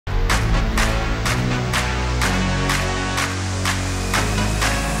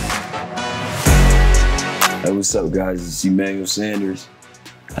Hey, what's up, guys? It's Emmanuel Sanders.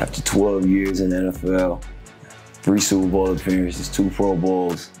 After 12 years in the NFL, 3 Super Bowl appearances, 2 Pro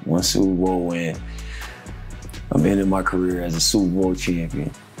Bowls, 1 Super Bowl win. I'm ending my career as a Super Bowl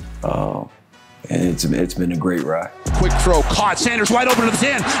champion. And it's been a great ride. Quick throw caught. Sanders wide open to the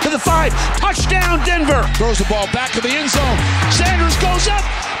 10, to the 5. Touchdown, Denver. Throws the ball back to the end zone. Sanders goes up,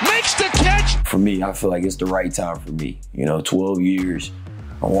 makes the catch. For me, I feel like it's the right time for me. 12 years.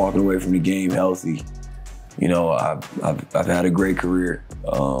 I'm walking away from the game healthy. I've had a great career.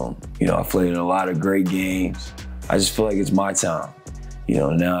 I've played in a lot of great games. I just feel like it's my time.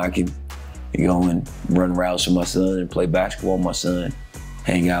 Now I can go and run routes with my son and play basketball with my son,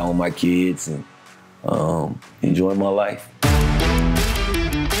 hang out with my kids, and enjoy my life. On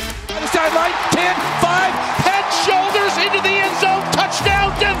the sideline, 10, 5, head, shoulders into the end zone,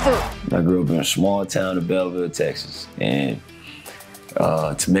 touchdown, Denver. I grew up in a small town of Belleville, Texas, and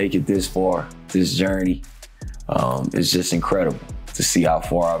to make it this far, this journey, it's just incredible to see how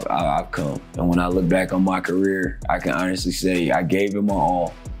far I've come. And when I look back on my career, I can honestly say I gave it my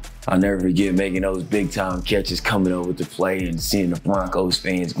all. I'll never forget making those big time catches, coming over to play and seeing the Broncos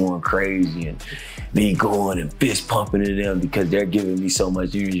fans going crazy and me going and fist pumping at them because they're giving me so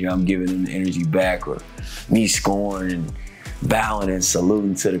much energy. I'm giving them the energy back, or me scoring and bowing and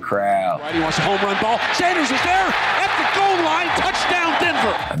saluting to the crowd. He wants a home run ball. Sanders is there at the goal line. Touchdown,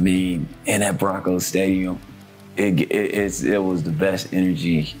 Denver. I mean, in that Broncos stadium, it was the best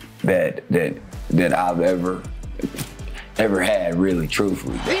energy that I've ever had, really,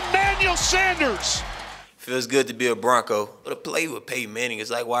 truthfully. Emmanuel Sanders. Feels good to be a Bronco, but to play with Peyton Manning is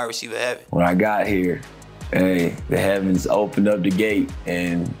like wide receiver heaven. When I got here, the heavens opened up the gate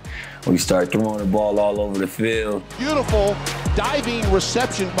and we started throwing the ball all over the field. Beautiful diving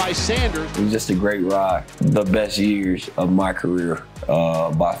reception by Sanders. It was just a great ride. The best years of my career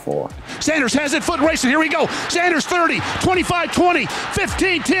by far. Sanders has it, foot racing, here we go. Sanders 30, 25, 20,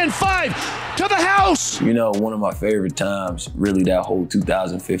 15, 10, 5, to the house. One of my favorite times, really that whole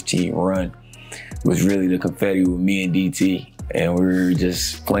 2015 run, was really the confetti with me and DT. And we were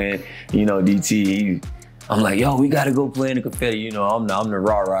just playing, DT, I'm like, yo, we gotta go play in the confetti. I'm the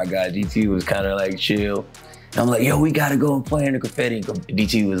rah-rah guy. DT was kind of like chill. And I'm like, yo, we gotta go and play in the confetti. And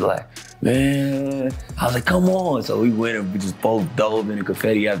DT was like, man. I was like, come on. So we went and we just both dove in the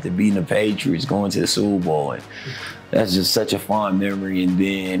confetti after beating the Patriots, going to the Super Bowl. And that's just such a fond memory. And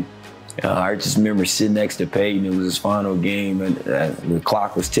then I just remember sitting next to Peyton. It was his final game, and the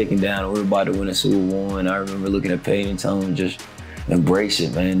clock was ticking down. We were about to win a Super Bowl. And I remember looking at Peyton and telling him, just embrace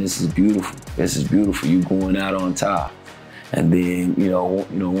it, man. This is beautiful. This is beautiful. You going out on top. And then,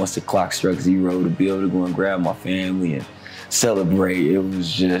 once the clock struck 0, to be able to go and grab my family and celebrate, it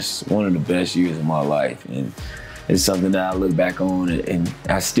was just one of the best years of my life. And it's something that I look back on and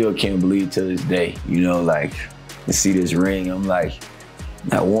I still can't believe to this day, like to see this ring. I'm like,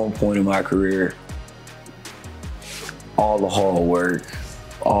 at one point in my career, all the hard work,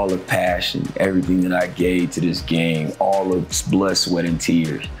 all the passion, everything that I gave to this game, all the blood, sweat, and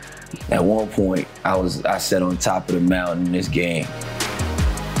tears. At one point, I sat on top of the mountain in this game.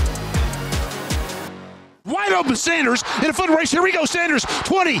 Wide open Sanders in a foot race. Here we go, Sanders,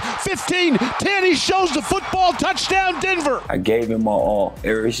 20, 15, 10. He shows the football, touchdown, Denver. I gave him my all,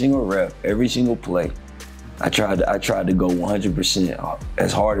 every single rep, every single play. I tried to go 100%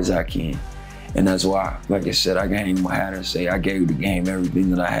 as hard as I can. And that's why, like I said, I can hang my hat and say I gave the game everything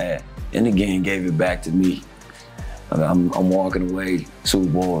that I had. And the game gave it back to me. I'm walking away, Super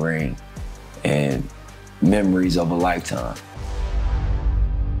Bowl ring, and memories of a lifetime.